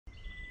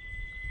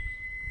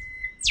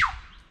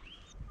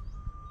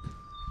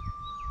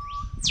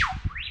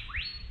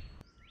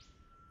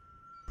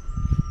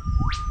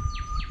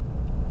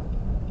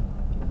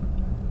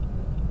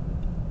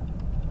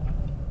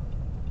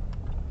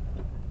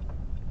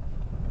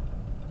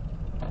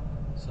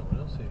Someone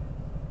else here.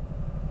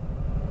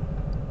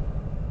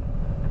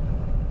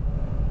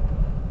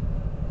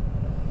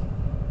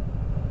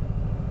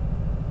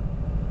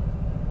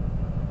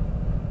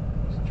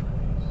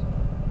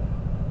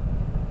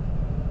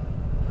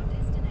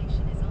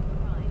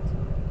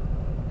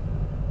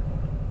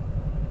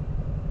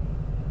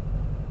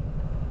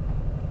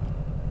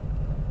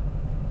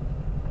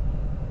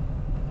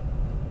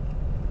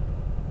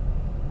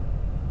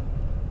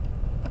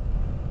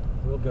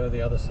 We'll go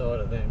the other side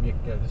of them, you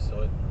can go this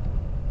side.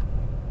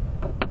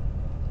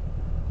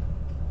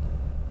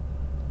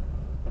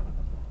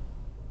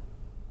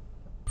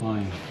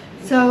 Fine.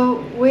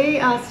 So we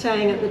are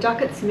staying at the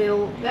Ducketts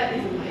Mill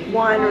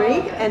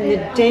Winery and the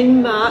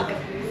Denmark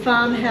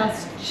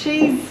Farmhouse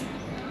cheese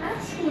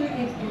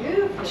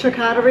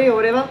charcuterie or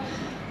whatever,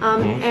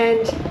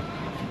 and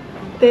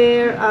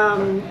their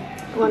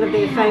one of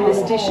their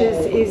famous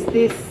dishes is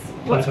this,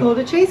 what's called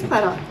a cheese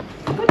platter.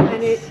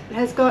 And it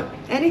has got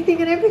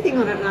anything and everything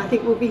on it, and I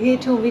think we'll be here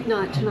till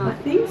midnight tonight.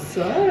 I think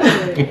so. Do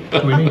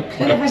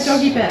they have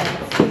doggy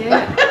bags?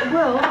 Yeah.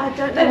 Well, I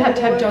don't know. They have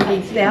to have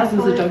doggies,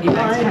 thousands of doggy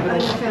bags, haven't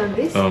they? I found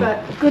this, but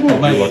I'll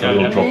make like a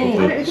little drop of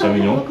the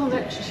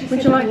Sauvignon.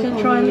 Would you like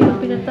to try a little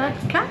bit of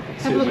that, Kat?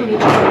 Have a look at your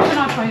Can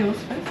I try yours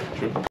first?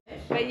 Sure.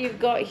 What you've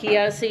got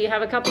here, so you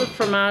have a couple of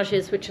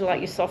fromages, which are like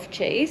your soft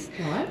cheese.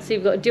 Right. So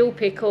you've got a dill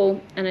pickle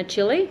and a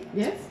chili.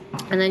 Yes.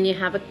 And then you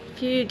have a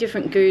few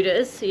different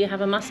goudas. So you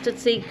have a mustard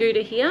seed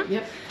gouda here,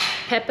 Yep.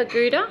 pepper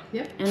gouda,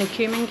 Yep. and a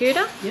cumin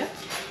gouda. Yep.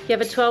 You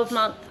have a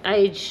 12-month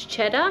aged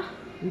cheddar,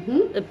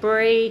 the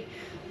brie,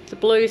 the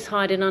blue's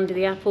hiding under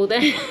the apple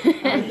there,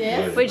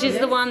 Yes. which is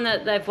the one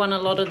that they've won a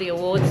lot of the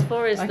awards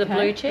for, is the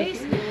blue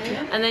cheese.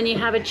 And then you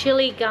have a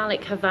chili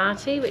garlic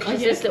Havarti, which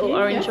is this little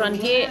orange one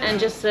here, and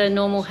just a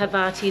normal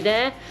Havarti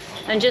there.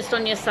 And just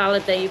on your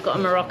salad there, you've got a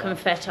Moroccan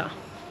feta.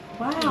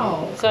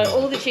 Wow. So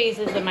all the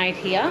cheeses are made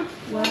here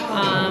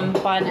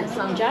by the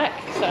son Jack.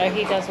 So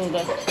he does all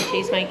the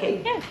cheese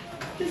making. Yeah.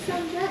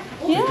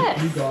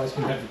 Yes. You guys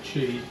can have the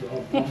cheese, but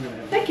I'm going to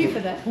have Thank you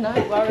for that. No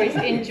worries.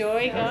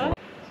 Enjoy, guys.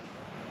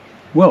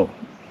 Well,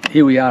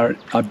 here we are at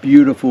a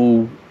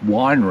beautiful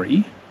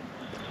winery.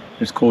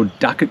 It's called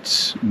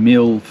Ducketts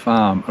Mill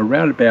Farm,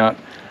 around about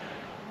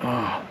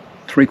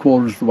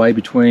 3/4 of the way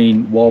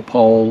between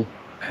Walpole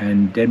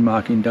and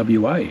Denmark in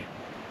WA.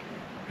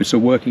 It's a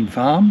working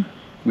farm.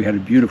 We had a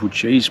beautiful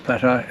cheese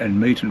platter and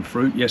meat and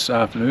fruit yesterday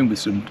afternoon with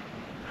some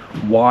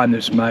wine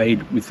that's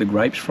made with the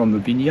grapes from the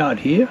vineyard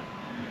here.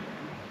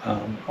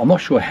 I'm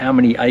not sure how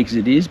many acres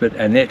it is, but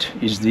Annette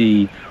is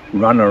the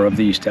runner of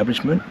the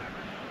establishment.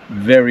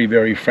 Very,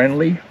 very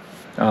friendly.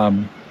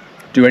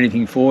 Do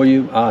anything for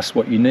you, ask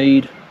what you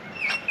need.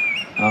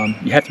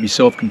 You have to be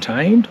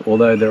self-contained,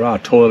 although there are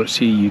toilets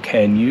here you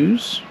can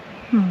use.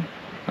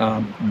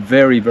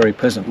 Very, very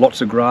pleasant.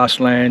 Lots of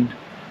grassland,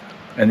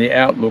 and the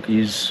outlook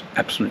is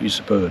absolutely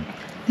superb.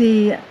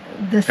 The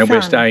And sun.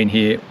 we're staying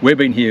here. We've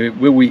been here.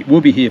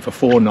 We'll be here for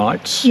 4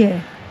 nights.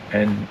 Yeah.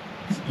 And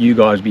you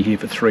guys be here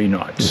for 3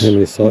 nights. How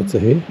many sites are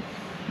here?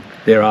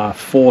 There are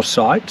 4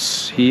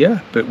 sites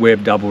here, but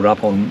we've doubled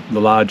up on the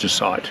larger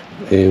site.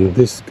 And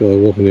this guy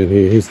walking in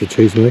here, he's the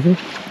cheesemaker?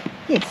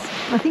 Yes,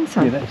 I think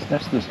so. Yeah,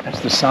 that's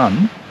the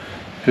son,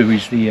 who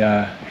is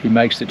who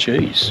makes the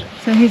cheese.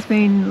 So he's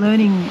been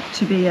learning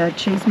to be a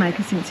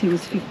cheesemaker since he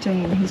was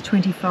 15. He's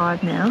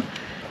 25 now,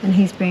 and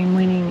he's been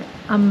winning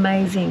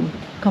amazing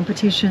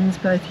competitions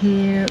both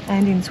here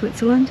and in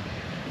Switzerland.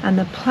 And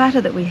the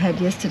platter that we had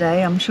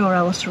yesterday, I'm sure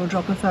Allister will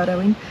drop a photo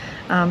in,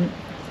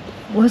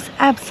 was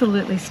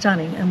absolutely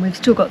stunning. And we've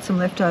still got some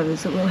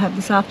leftovers that we'll have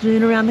this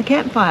afternoon around the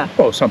campfire.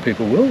 Well, some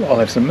people will. I'll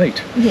have some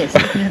meat. Yes, you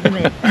can have the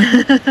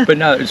meat. But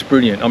no, it's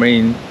brilliant. I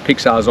mean,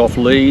 Pixar's off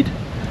lead.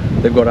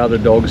 They've got other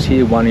dogs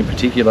here. One in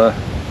particular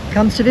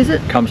Comes to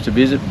visit? comes to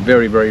visit.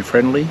 Very, very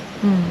friendly.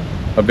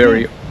 A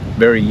very,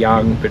 very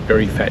young but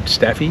very fat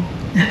Staffy.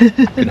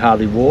 Can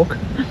hardly walk.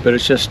 But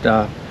it's just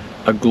a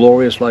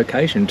glorious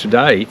location.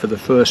 Today, for the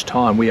first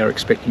time, we are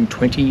expecting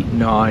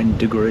 29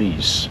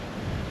 degrees.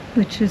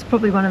 Which is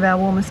probably one of our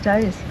warmest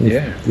days.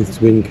 Yeah. This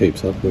wind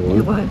keeps up, it It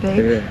won't. won't be.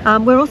 Yeah.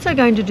 We're also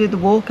going to do the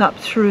walk up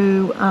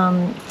through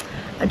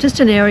just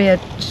an area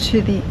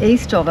to the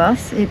east of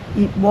us. It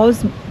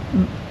was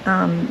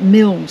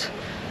milled,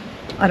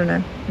 I don't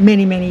know,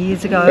 many, many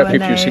years ago. About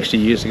and 50 or 60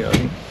 years ago, I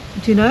think.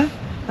 Do you know?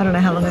 I don't know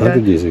how long ago.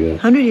 100 years ago.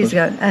 100 years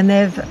ago. And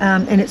they've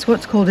and it's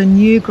what's called a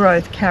new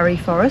growth carry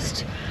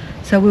forest.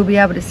 So we'll be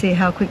able to see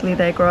how quickly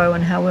they grow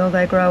and how well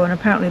they grow, and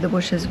apparently the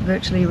bush has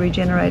virtually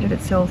regenerated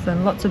itself,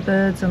 and lots of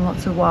birds and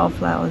lots of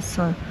wildflowers,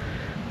 so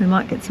we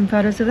might get some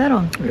photos of that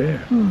on. Yeah,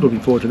 looking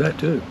forward to that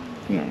too.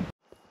 Yeah.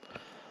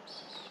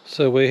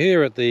 So we're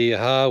here at the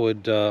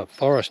Harwood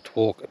Forest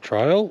Walk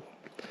Trail.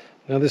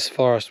 Now this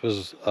forest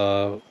was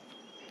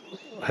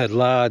had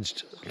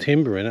large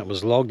timber in it,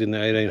 was logged in the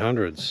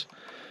 1800s,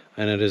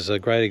 and it is a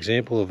great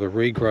example of a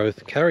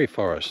regrowth carry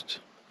forest.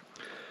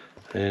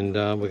 And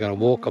we're going to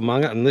walk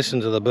among it and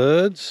listen to the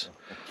birds,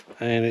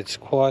 and it's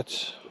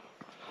quite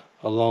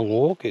a long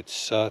walk.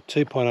 It's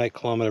 2.8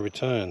 kilometre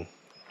return,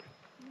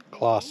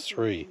 class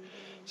 3,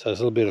 so there's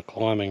a little bit of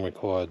climbing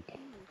required.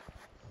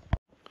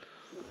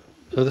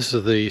 So this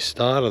is the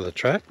start of the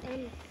track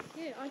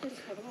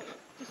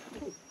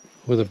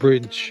with a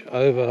bridge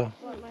over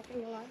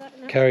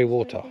Carry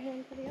Water.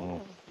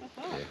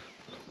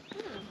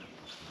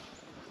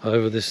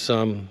 Over this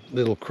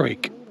little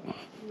creek.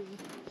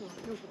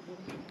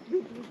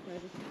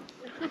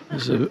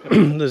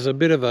 There's a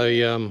bit of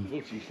a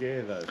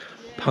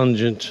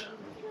pungent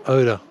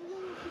odour.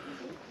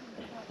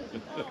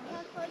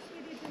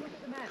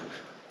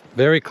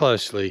 Very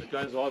closely. It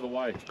goes either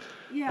way.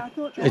 Yeah, I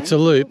thought that. It's a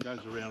loop. It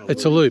goes around.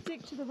 It's a loop.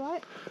 Stick to the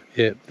right.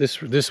 Yeah,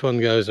 this one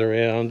goes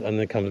around and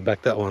then comes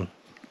back that one.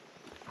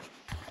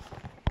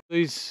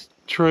 These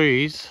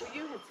trees,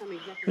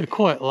 they're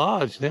quite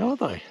large now,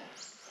 aren't they?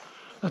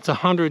 That's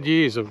 100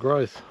 years of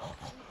growth.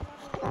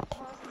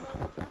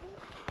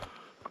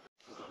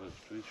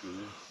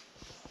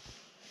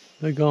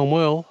 They're going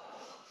well.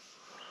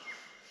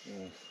 Yeah,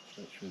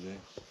 that's through there.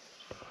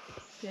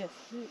 Yes.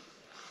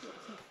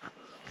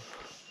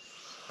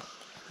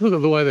 Look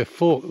at the way they're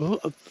forked.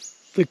 Look,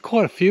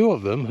 quite a few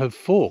of them have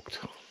forked.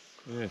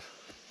 Yes.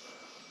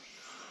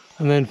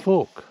 And then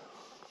fork.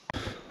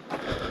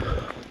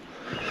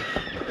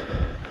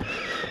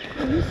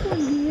 This one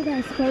here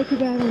they spoke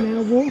about on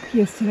our walk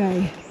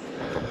yesterday.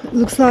 It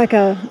looks like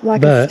a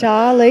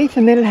star leaf,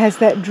 and then it has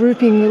that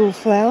drooping little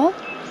flower.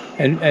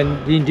 And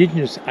the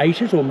Indigenous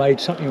ate it or made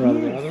something or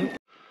other out of it.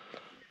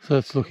 So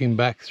it's looking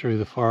back through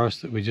the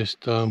forest that we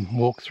just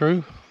walked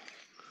through.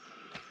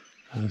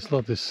 And there's a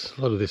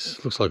lot of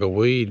this looks like a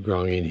weed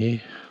growing in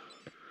here.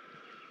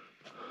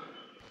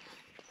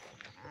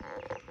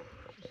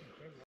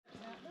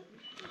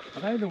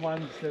 Are they the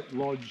ones that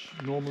lodge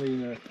normally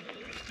in a...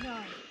 No.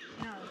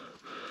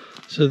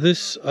 So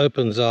this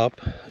opens up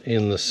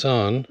in the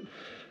sun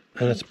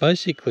and it's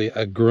basically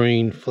a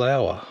green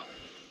flower.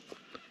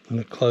 And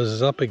it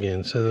closes up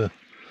again, so the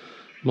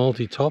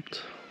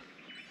multi-topped.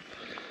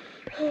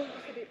 It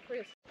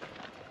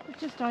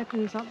just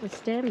opens up the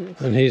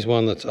stems. And here's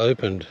one that's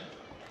opened.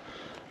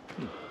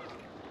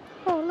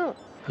 Oh, look.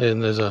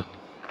 And there's a...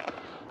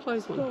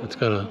 Close one. It's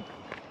gonna...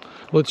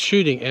 Well, it's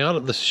shooting out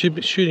of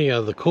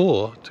the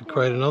core to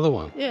create another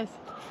one. Yes.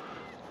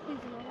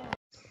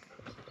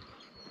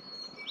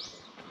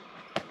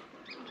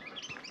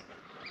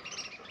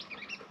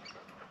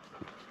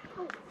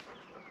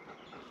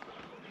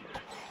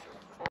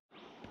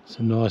 It's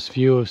a nice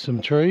view of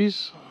some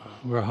trees.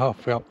 We're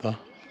halfway up the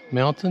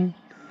mountain,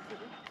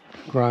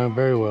 growing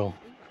very well.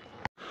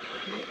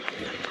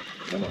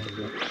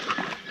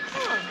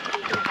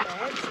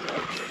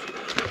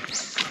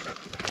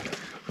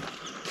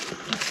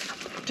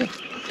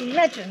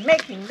 Imagine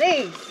making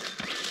these.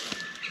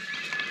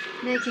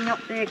 Making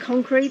up their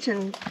concrete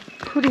and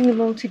putting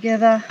them all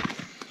together.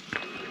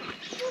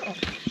 Oh,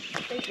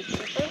 these are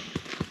different.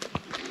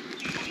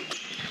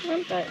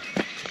 Aren't they?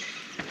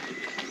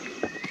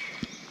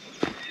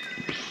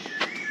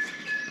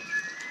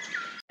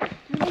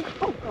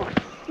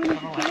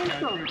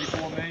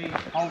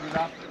 Hold it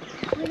up.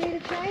 We need a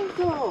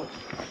chainsaw.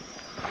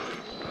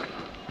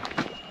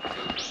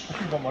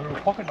 I've got my little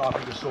pocket knife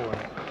with the saw in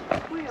it.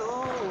 We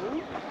all.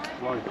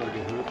 Well, you've got to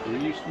get hurt.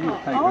 You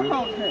take I'll her.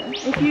 hold her.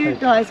 If you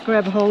guys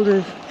grab hold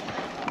of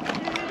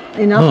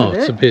enough Oh, of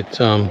it's it. a bit...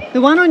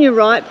 The one on your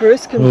right,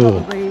 Bruce, can Ooh.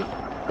 probably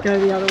go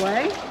the other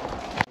way.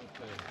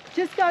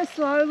 Just go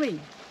slowly.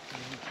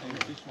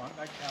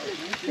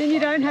 Then you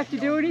don't have to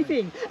do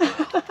anything.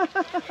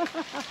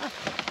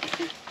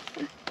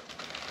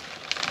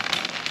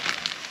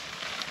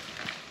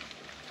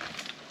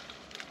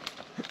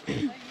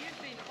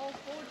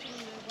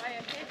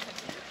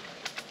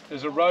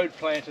 There's a road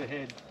plant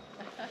ahead.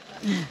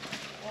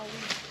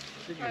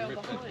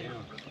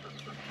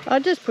 I'll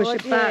just push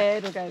it back. Yeah,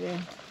 it'll go there.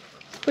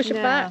 Push it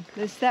back.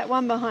 There's that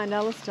one behind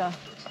Allister.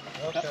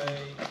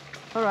 Okay.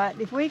 All right,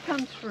 if we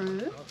come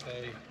through.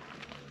 Okay.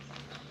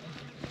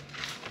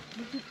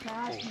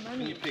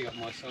 Can you pick up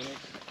my sonics?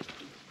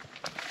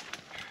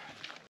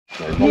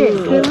 Yes,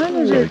 they're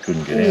So he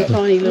couldn't get out.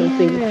 Tiny little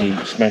thing.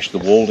 He smashed the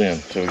wall down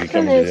so he Come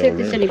couldn't there and get see out. if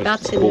there's any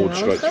bats in Board there,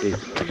 straight Alistair.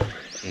 through.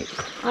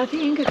 I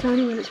think it's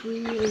only when it's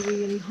really,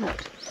 really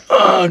hot.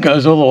 Oh, it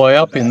goes all the way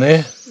up in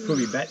there.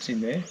 Probably bats in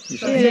there. You Yeah,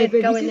 say?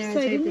 go in there and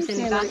see if there's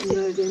any bats in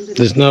there.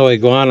 There's no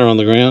iguana on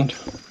the ground.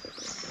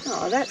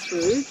 Oh, that's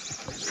rude.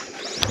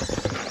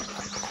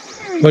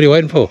 What are you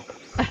waiting for?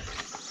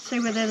 See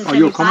whether there's Oh, any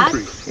your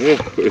commentary. bats.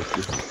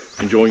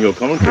 Yeah. Enjoying your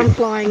commentary. Come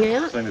flying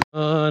out.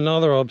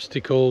 Another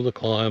obstacle to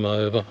climb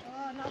over.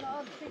 Oh, another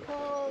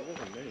obstacle.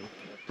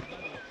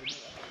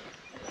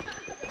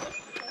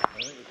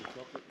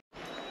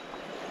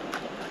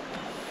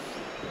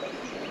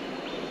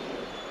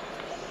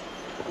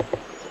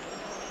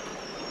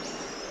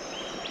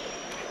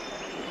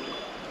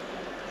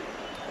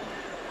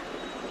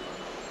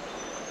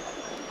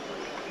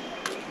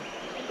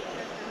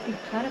 Big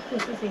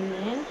platypuses in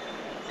there.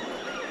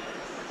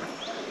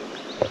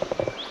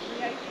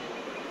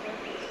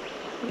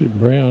 Bit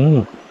brown, isn't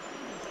it?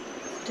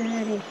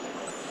 Dirty.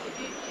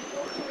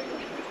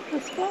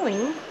 It's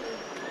flowing.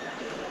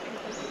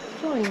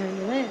 Flowing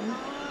over there.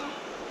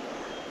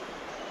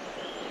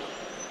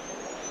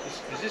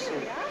 Is this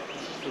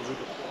She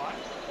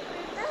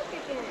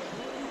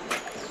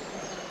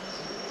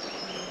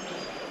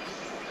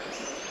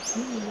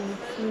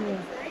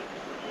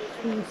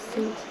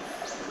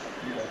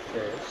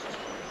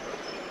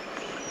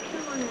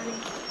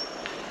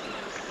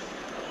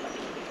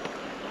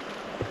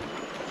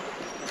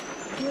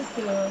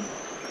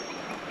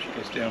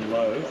gets down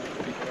low.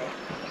 Pick her up.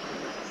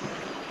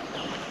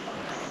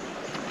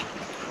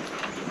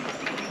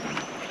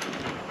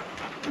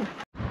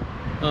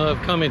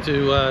 I've come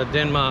into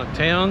Denmark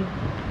town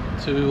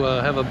to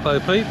have a bo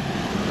peep,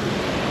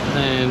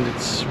 and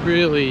it's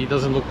really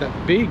doesn't look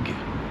that big.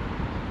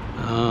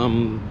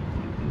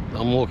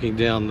 I'm walking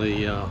down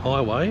the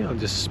highway. I'll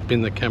just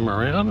spin the camera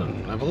around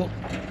and have a look.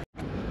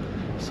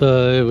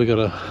 So we've got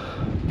a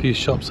few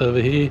shops over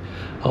here.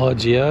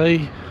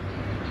 IGA.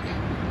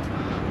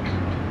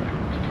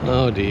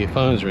 Oh dear,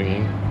 phone's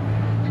ringing.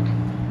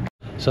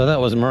 So that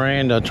was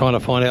Miranda trying to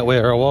find out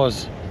where I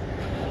was,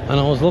 and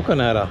I was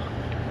looking at her.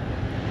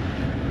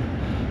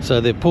 So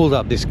they pulled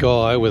up this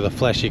guy with a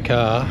flashy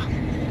car,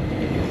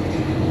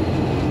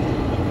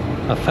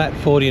 a fat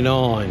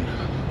 49.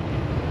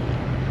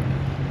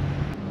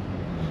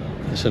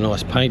 It's a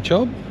nice paint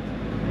job.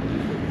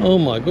 Oh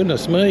my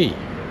goodness me.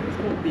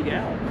 Big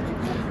owl.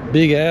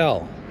 Big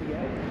owl.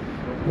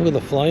 Look at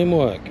the flame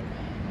work.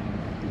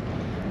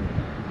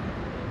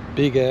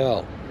 Big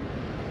owl.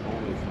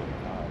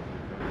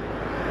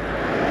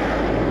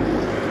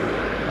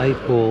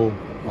 8 ball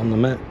on the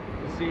mat.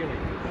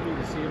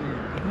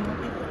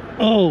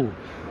 Oh!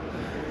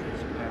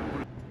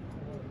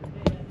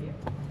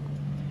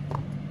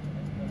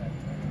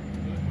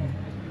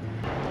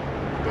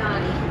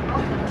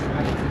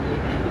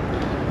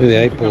 Look at the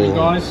 8 ball.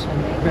 Guys,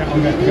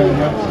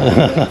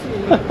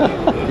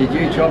 Did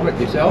you chop it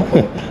yourself?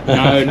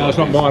 no, it's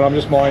not mine. I'm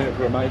just buying it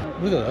for a mate.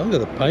 Look at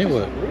the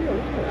paintwork.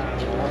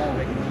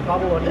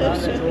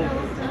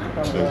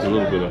 There's a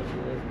little bit of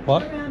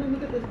What?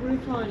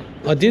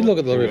 I did look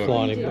at the roof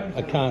lining, but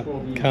I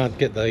can't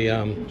get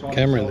the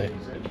camera in there.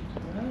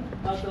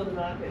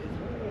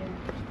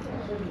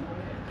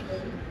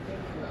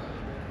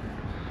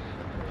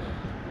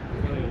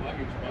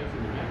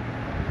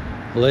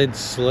 Lead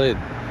sled.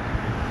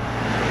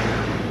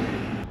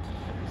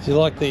 Do you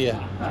like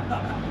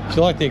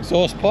the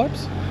exhaust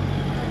pipes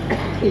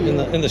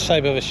in the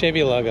shape of a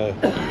Chevy logo?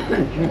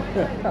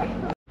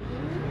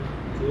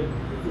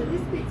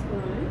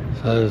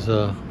 So there's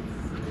a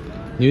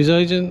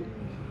newsagent,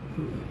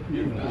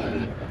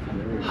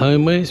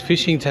 homewares,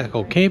 fishing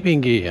tackle,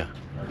 camping gear.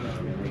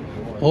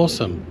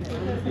 Awesome.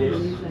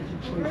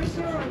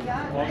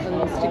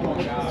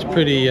 It's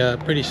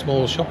pretty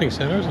small shopping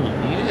centre, isn't it?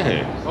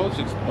 yeah.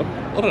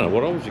 I don't know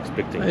what I was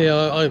expecting.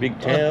 Yeah, Big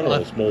town or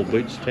a small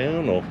beach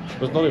town, or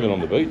it's not even on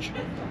the beach.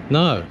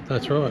 No,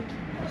 that's right.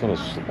 It's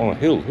on a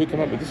hill. Who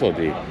came up with this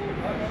idea?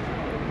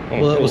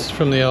 Well, that was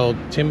from the old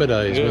timber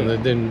days when Yeah.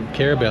 they didn't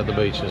care about the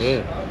beaches.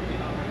 Yeah.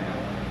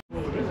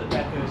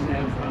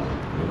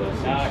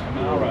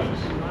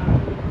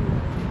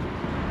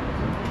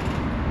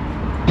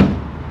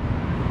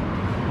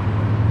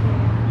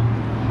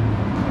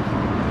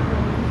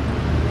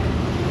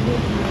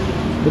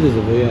 It is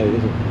a V8,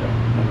 isn't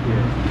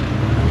it?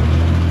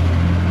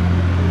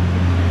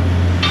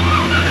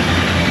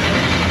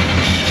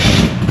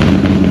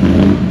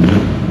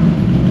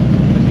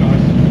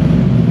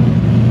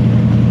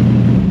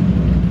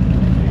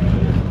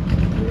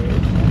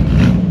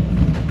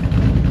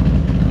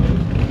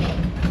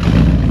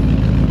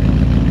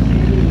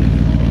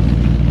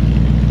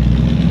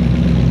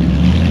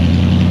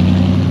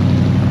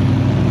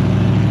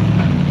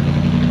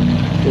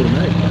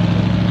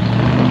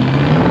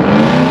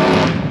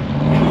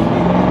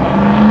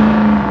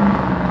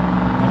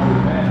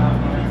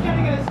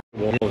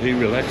 Well, he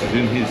relaxes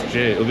in his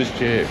chair, or this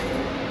chair.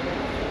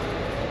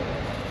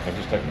 I've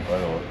just taken a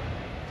photo of it.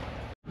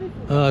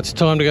 It's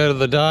time to go to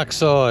the dark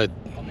side.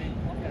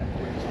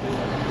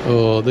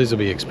 Oh, these will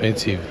be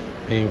expensive.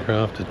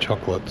 Handcrafted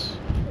chocolates.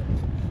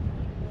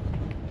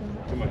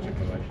 Too much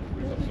information.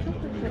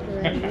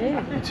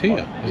 It's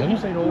here, isn't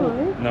it?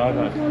 No, I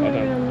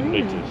don't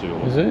need to see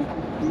all Is of it. it?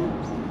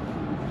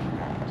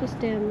 Just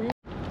down there.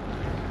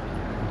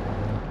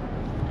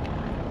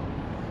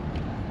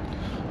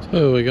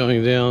 So we're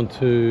going down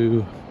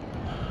to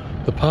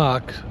the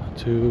park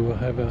to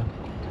have a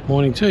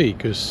morning tea,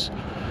 because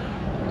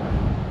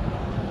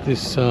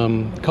this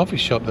coffee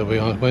shop that we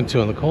went to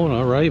on the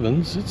corner,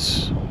 Ravens,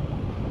 it's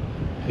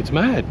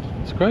mad.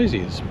 It's crazy.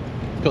 It's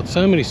got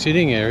so many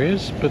sitting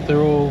areas, but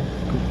they're all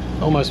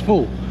almost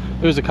full.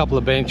 There's a couple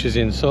of benches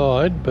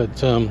inside,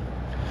 but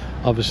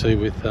obviously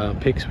with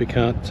pics we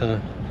can't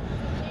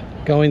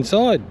go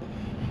inside.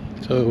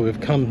 So we've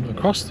come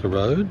across the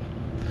road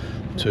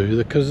to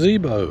the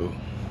gazebo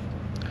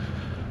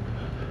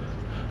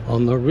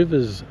on the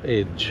river's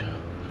edge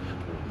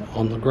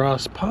on the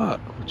grass park,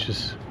 which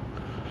is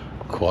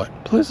quite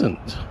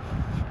pleasant.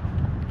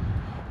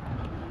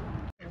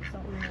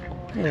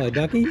 Hello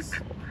duckies.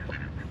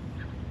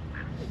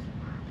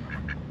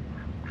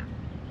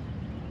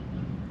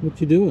 What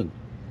you doing?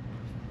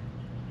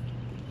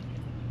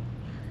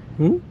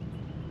 Hmm?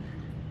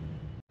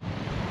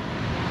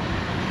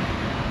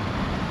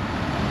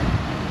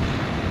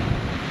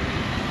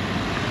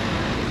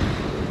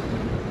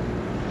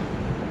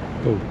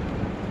 Oh.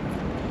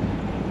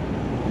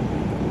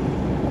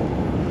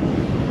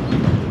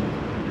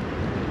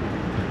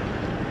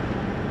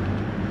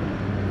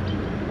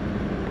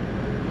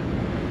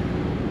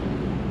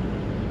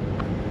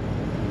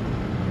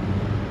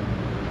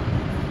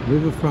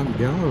 Riverfront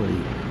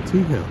Gallery,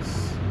 Tea House.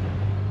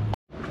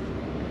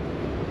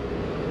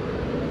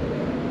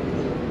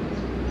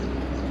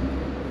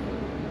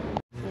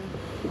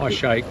 I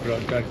shake, but I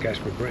don't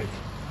gasp for breath.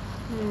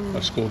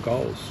 I score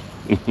goals.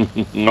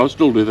 I'll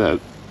still do that.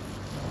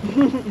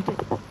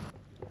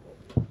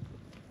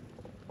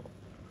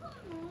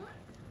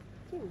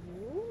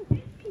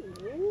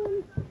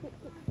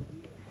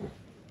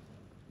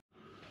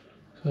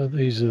 So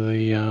these are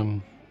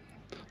the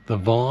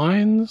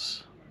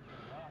vines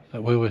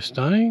that where we're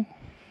staying.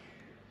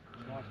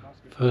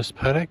 First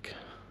paddock.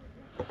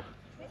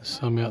 There's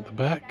some out the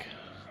back.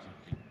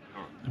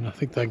 And I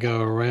think they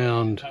go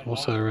around,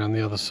 also around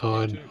the other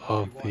side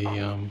of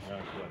the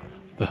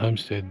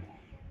homestead.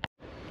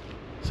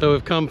 So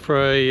we've come for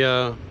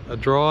a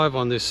drive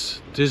on this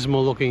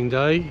dismal looking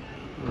day.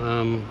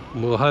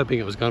 We were hoping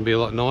it was going to be a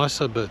lot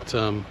nicer, but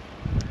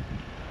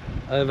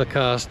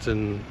overcast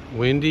and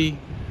windy.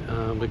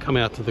 We come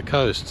out to the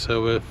coast.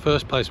 So the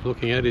first place we're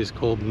looking at is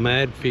called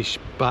Madfish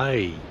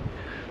Bay.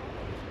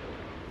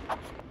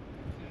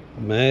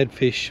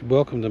 Madfish,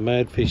 welcome to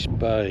Madfish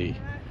Bay.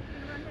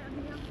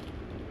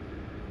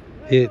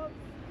 Yeah,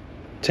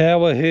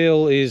 Tower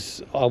Hill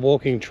is a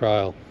walking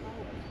trail.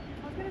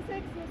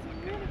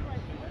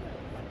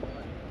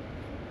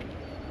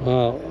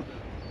 Well,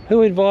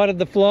 who invited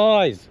the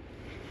flies?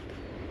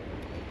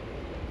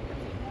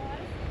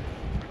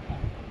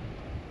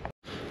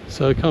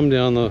 So come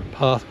down the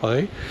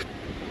pathway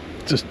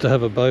just to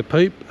have a bo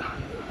peep.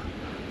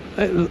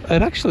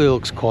 It actually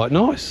looks quite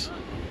nice.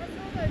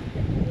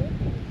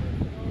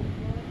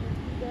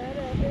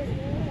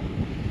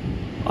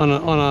 On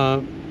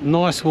a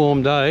nice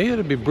warm day,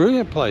 it'd be a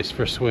brilliant place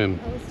for a swim.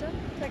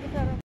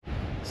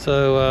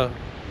 So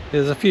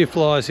there's a few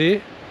flies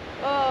here.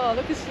 Oh,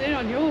 look, it's in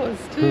on yours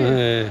too.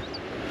 Yeah.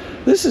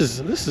 This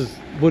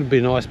would be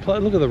a nice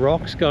place. Look at the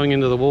rocks going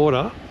into the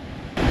water.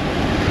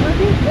 I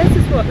think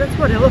that's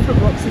what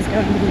elephant rocks is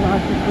going to be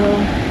like as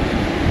well.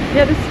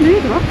 Yeah, they're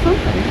smooth rocks,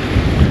 aren't they?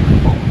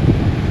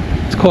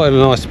 It's quite a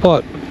nice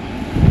spot.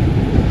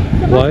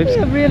 It must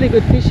be a really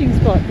good fishing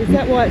spot. Is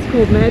that why it's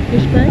called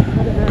Madfish Bay? I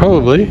don't know.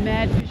 Probably.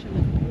 Mad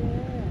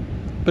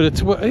fishermen. But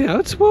it's, you know,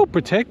 it's well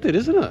protected,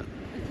 isn't it?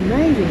 It's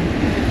amazing.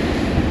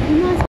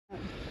 Nice.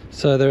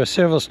 So there are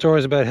several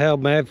stories about how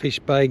Madfish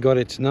Bay got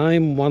its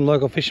name. One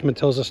local fisherman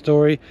tells a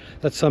story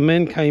that some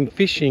men came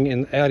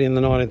fishing out in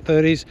the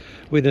 1930s,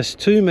 witnessed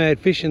two mad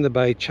fish in the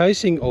bay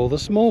chasing all the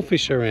small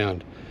fish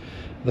around.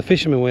 The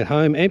fisherman went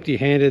home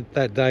empty-handed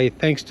that day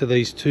thanks to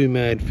these two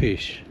mad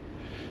fish.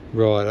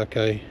 Right,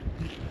 okay.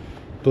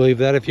 Believe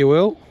that if you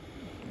will.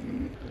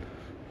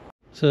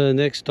 So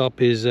next stop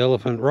is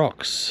Elephant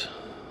Rocks.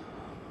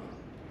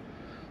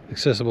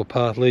 Accessible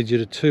path leads you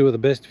to two of the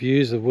best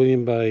views of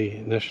William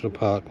Bay National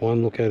Park.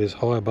 One lookout is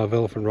high above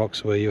Elephant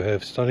Rocks, where you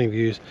have stunning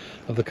views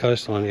of the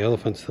coastline, the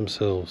elephants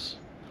themselves.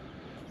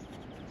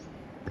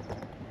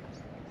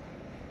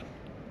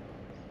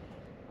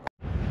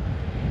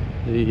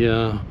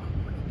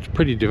 It's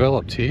pretty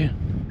developed here.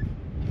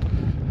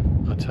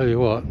 I tell you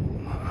what,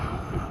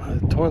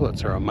 the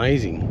toilets are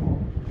amazing.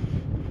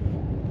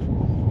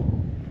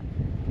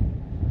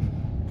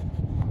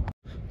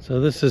 So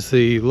this is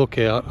the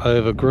lookout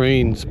over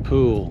Green's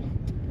pool.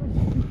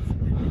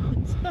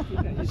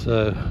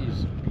 So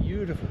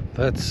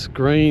that's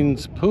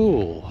Green's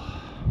pool.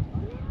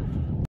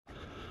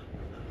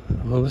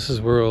 Well, this is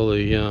where all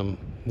the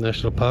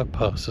national park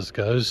passes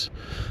goes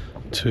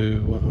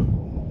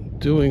to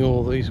doing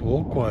all these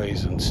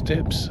walkways and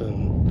steps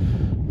and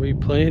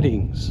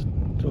replantings.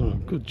 Doing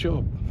a good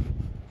job.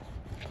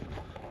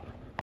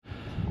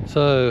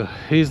 So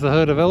here's the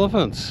herd of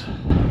elephants.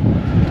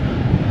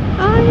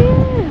 Oh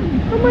yeah!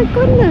 Oh my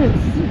goodness!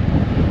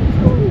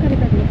 Oh, I'm going to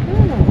go look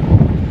further.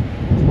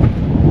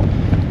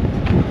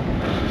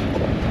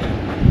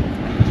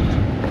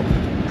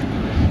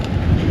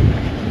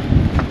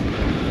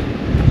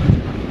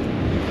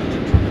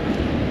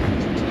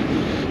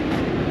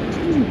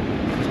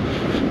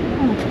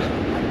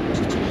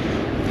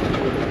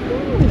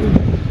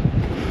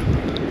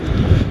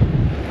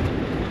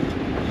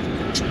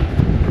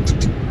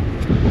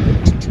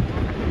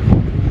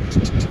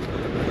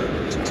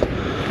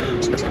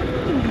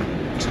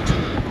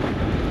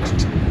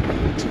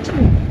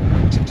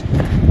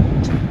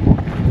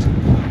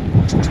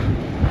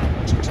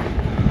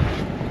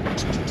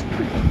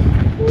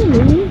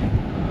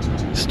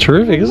 It's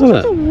terrific, isn't it?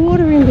 Look at the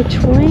water in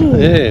between.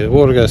 Yeah, the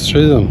water goes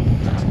through them.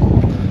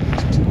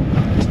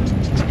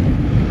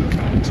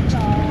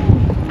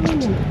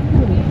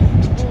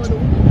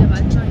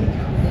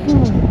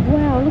 Oh,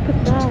 wow, look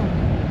at that.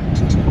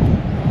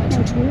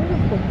 That's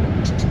beautiful.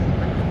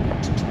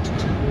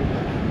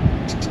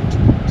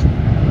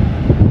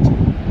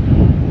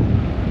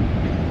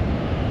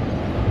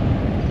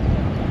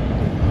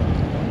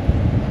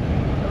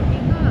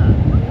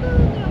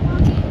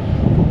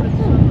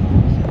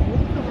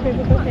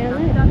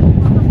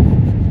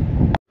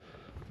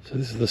 So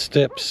this is the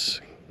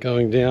steps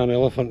going down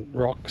Elephant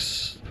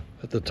Rocks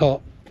at the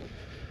top,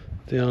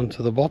 down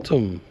to the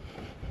bottom,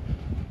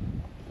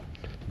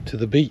 to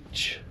the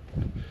beach.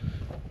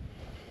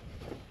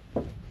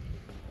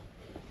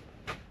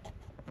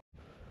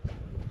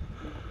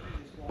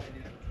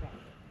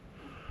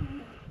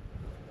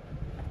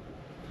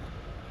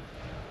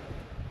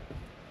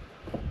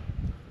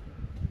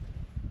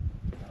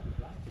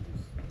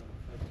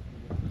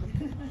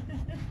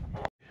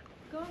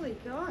 Golly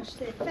gosh,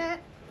 they're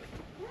fat.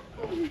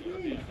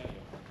 They're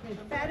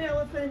fat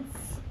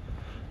elephants.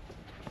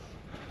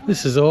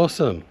 This is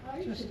awesome.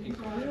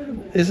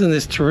 Isn't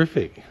this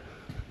terrific?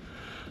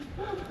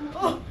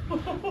 Oh.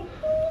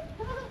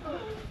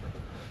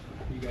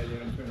 You go down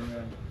and turn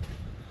around.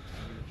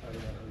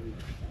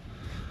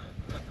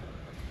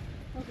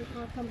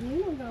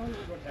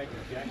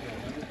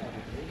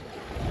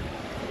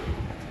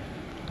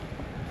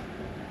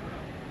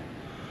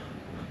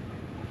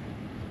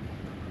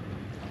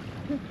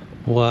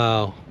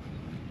 Wow.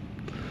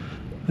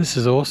 This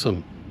is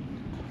awesome.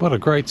 What a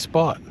great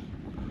spot.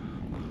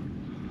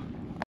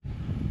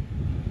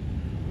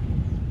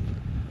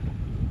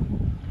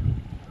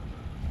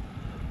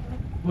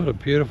 What a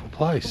beautiful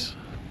place.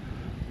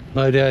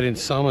 No doubt in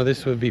summer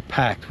this would be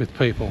packed with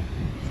people.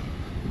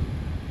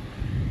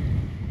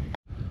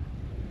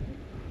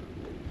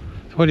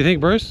 So what do you think,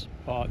 Bruce?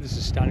 Oh, this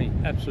is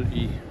stunning,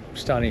 absolutely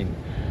stunning.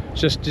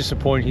 It's just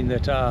disappointing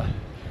that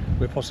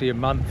we're possibly a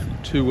month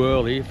too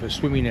early for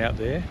swimming out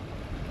there.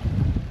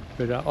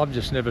 But I've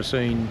just never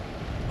seen,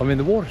 I mean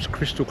the water's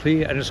crystal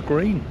clear and it's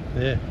green.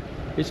 Yeah.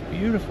 It's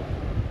beautiful.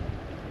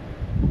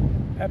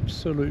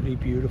 Absolutely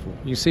beautiful.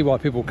 You see why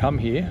people come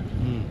here.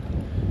 Mm.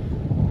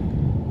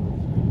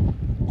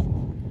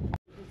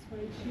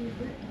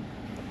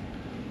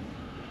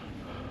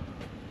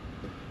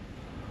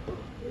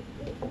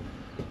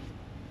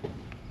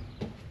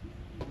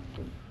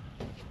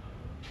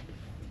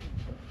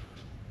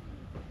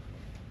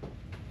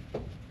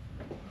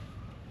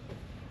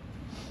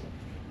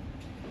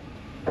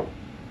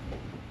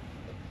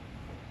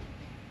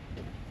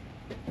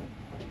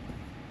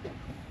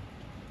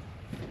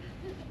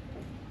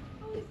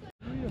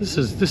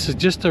 This is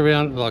just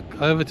around,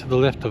 like over to the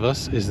left of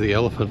us is the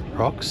Elephant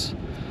Rocks,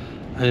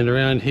 and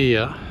around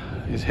here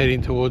is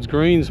heading towards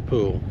Green's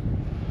Pool.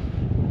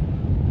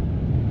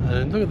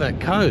 And look at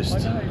that coast. I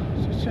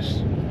know, it's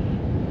just,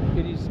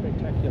 it is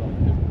spectacular.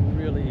 It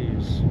really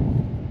is.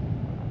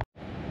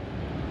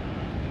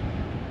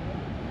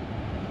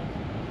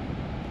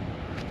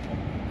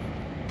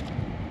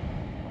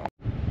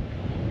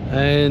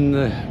 And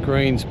the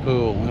Green's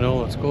Pool in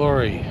all its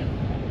glory.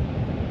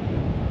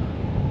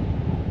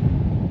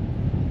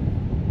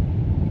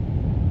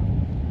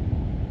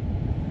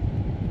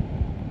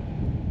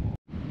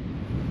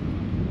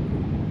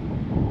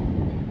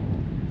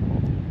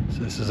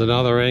 This is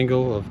another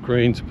angle of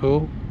Green's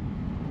Pool.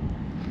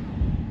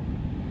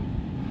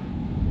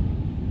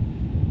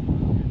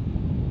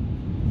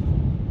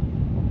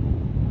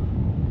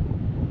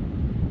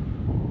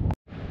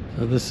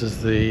 So this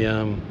is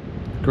the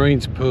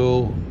Green's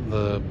Pool,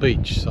 the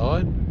beach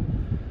side.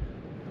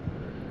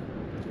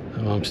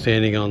 And I'm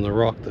standing on the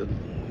rock that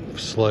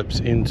slopes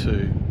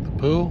into the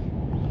pool.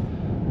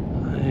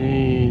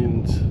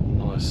 And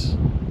nice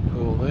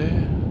pool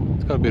there.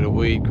 It's got a bit of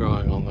weed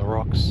growing on the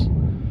rocks.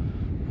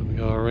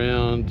 Go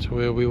around to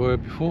where we were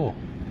before.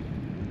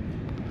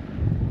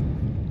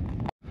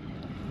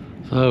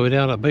 So we're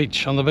down at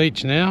beach, on the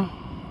beach now,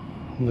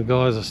 and the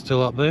guys are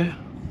still up there.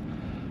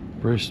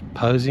 Bruce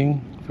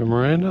posing for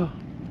Miranda.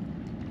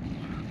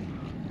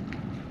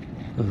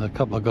 There's a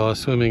couple of guys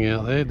swimming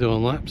out there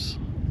doing laps.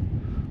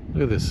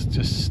 Look at this,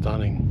 just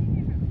stunning.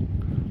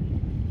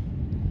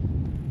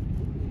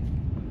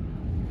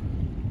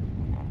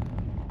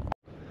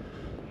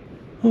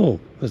 Oh,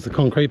 there's the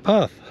concrete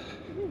path.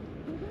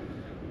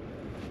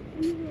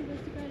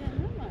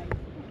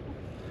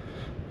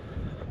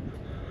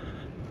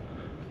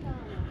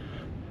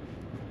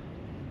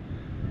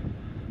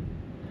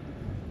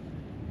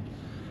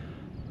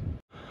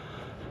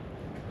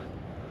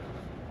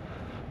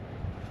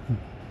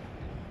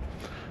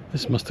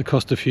 This must have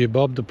cost a few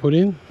bob to put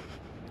in.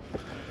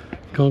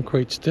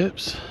 Concrete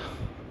steps,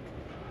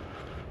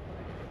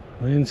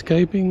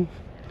 landscaping,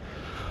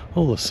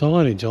 all the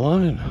signage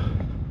alone.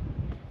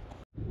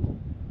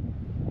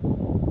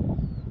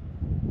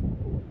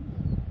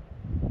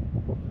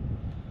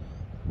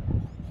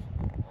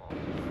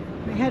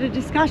 We had a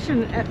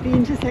discussion at the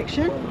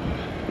intersection,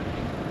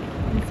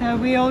 and so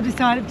we all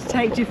decided to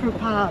take different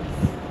paths.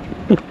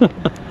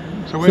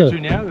 So where to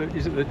now?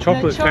 Is it the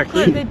chocolate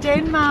factory? The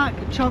Denmark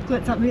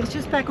chocolates up here. It's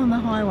just back on the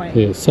highway.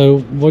 Yeah,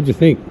 so what do you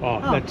think? Oh,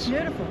 That's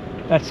beautiful.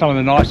 That's some of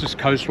the nicest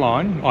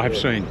coastline I have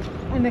seen.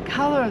 And the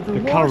colour of the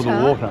water. The colour of the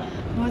water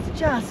was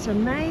just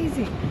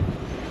amazing.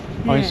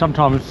 I mean,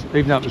 sometimes,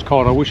 even though it was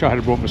cold, I wish I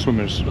had brought my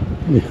swimmers.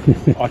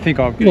 I think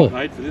I've Getting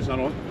paid for this,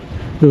 aren't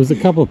There was a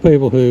couple of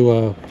people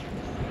who,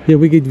 yeah,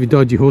 we give you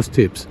dodgy horse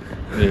tips.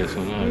 I? Yes,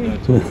 I know.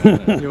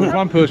 There was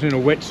one person in a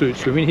wetsuit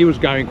swimming. He was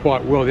going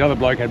quite well. The other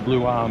bloke had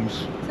blue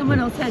arms. Someone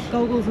else had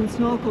goggles and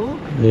snorkel.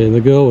 Yeah, and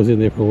the girl was in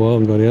there for a while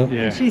and got out.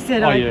 Yeah. She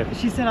said, yeah.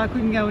 she said I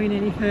couldn't go in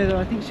any further.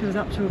 I think she was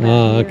up to about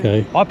Ah, here.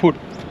 okay. I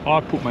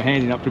put my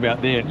hand in up to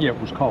about there. Yeah, it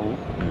was cold.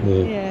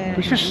 Yeah.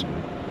 Yeah.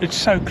 It's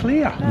so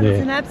clear. No,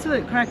 it's an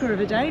absolute cracker of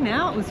a day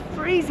now. It was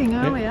freezing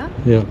earlier.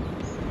 Yeah.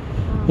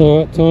 All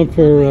right, time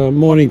for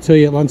morning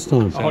tea at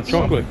lunchtime. Hot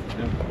chocolate.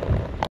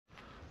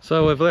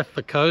 So we've left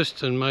the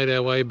coast and made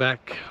our way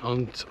back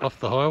off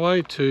the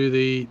highway to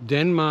the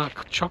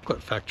Denmark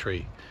chocolate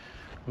factory,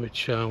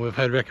 which we've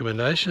had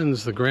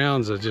recommendations. The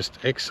grounds are just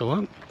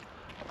excellent,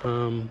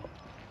 and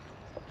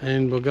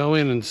we'll go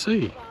in and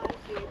see.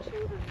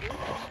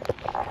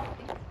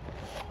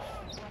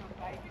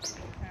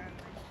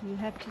 You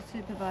have to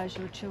supervise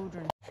your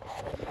children.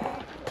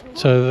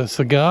 So that's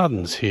the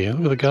gardens here.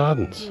 Look at the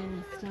gardens. Yeah,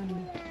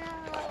 stunning.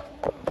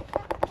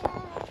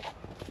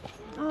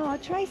 Oh,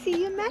 Tracy,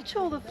 you match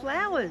all the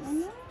flowers.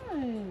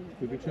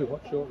 It'll be too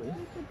hot shortly. It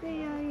could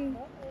be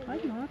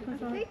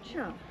a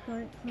picture.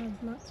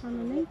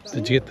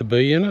 Did you get the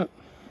bee in it?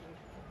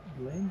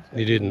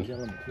 You didn't.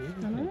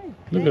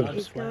 Look at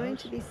He's it. going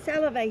to be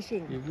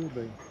salivating. It will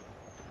be.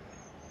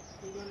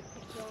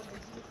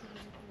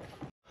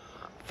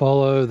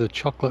 Follow the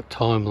chocolate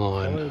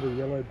timeline. Follow the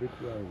yellow brick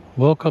road.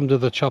 Welcome to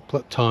the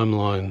chocolate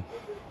timeline.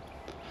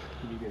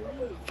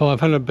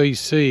 500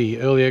 BC,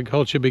 early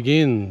agriculture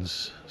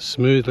begins.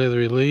 Smooth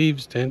leathery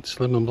leaves, dense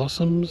lemon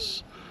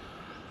blossoms.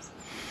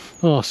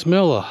 Oh,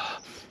 smell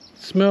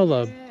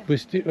the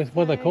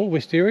what they call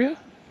wisteria?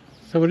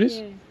 Is that what it is?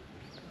 Yeah.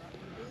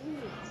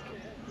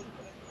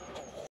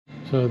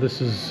 So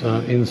this is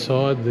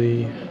inside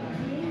the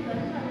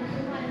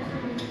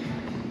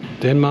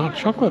Denmark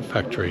chocolate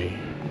factory.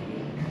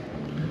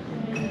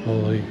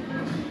 All the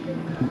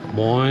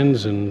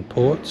wines and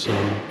ports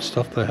and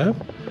stuff they have.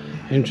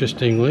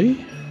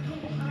 Interestingly,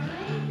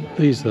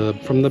 these are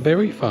from the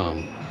berry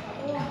farm.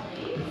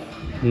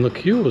 And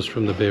liqueurs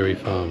from the berry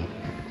farm.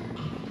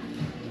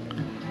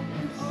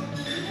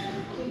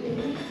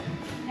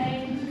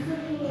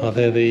 Oh,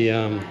 they're the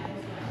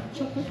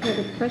Chocolate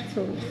coated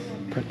pretzels.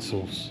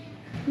 pretzels.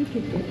 You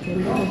could get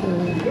them for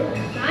the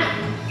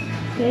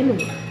denim.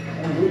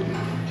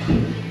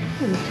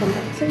 And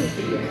tomato.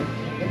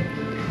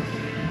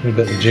 What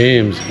about the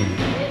jams?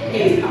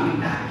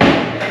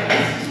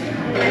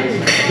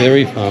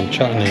 Berry farm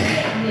chutney.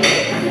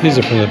 These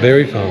are from the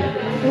berry farm.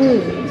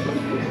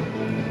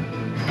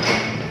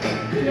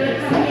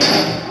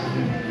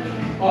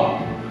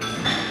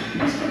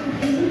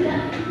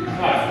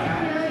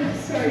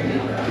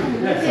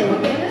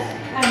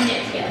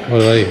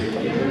 What are they?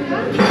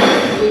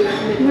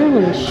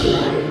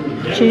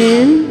 Relish.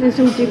 Jam. There's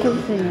some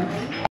different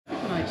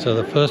things. So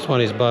the first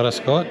one is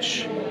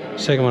butterscotch,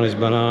 second one is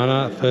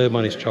banana, third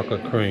one is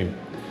chocolate cream.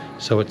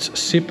 So it's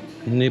sip,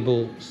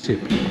 nibble, sip.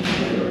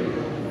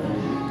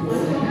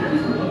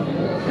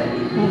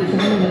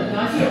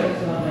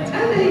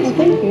 Oh,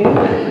 thank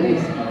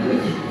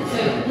you.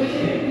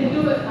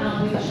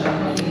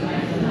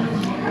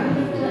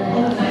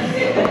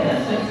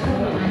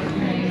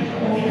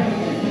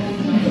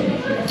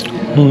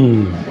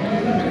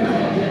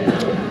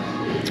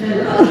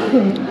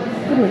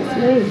 Goodness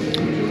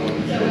me.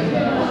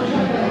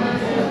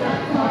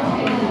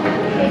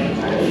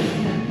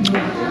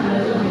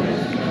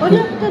 Oh,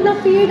 no,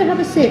 enough for you to have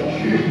a sip.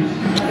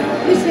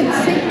 You said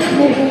sip,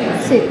 nibble,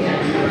 sip.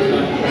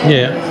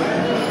 Yeah.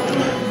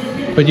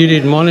 But you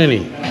didn't want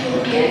any.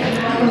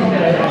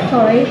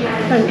 Sorry,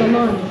 don't go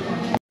mine.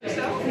 You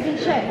can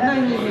check.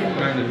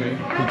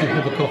 Did you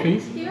have a coffee?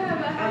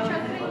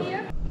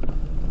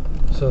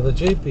 So the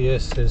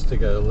GPS says to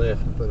go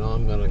left, but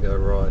I'm going to go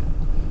right.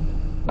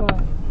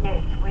 Right.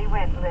 Yes, we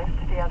went left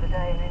the other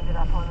day and ended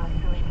up on a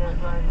silly dirt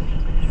road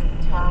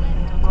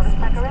and brought us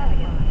back around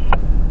again.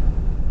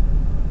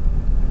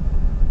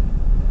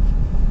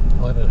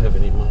 I don't have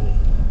any money.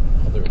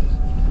 Oh, there it is.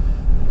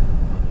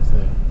 Money's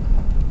there.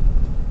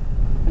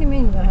 What do you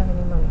mean you don't have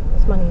any money?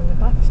 There's money in the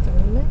butt still,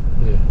 isn't there?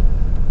 Yeah.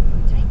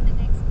 Take the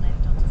next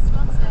left onto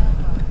Scottsdale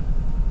Road.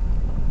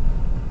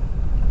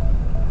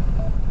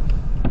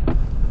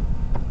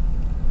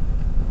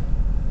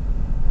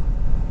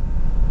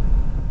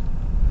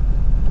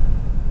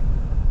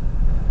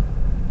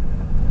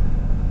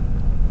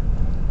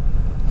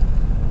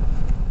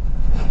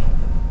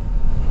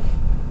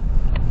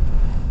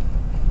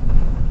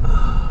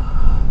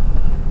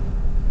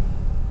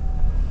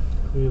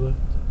 Clear left.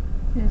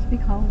 Yeah, it's a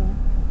big hole there.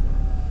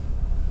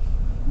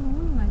 Oh,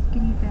 nice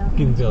guinea fowl.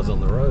 Guinea fowls on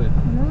the road.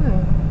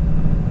 No.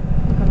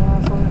 I've got to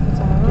ask long if it's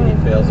on the road.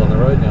 Guinea fowls on the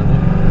road down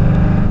there.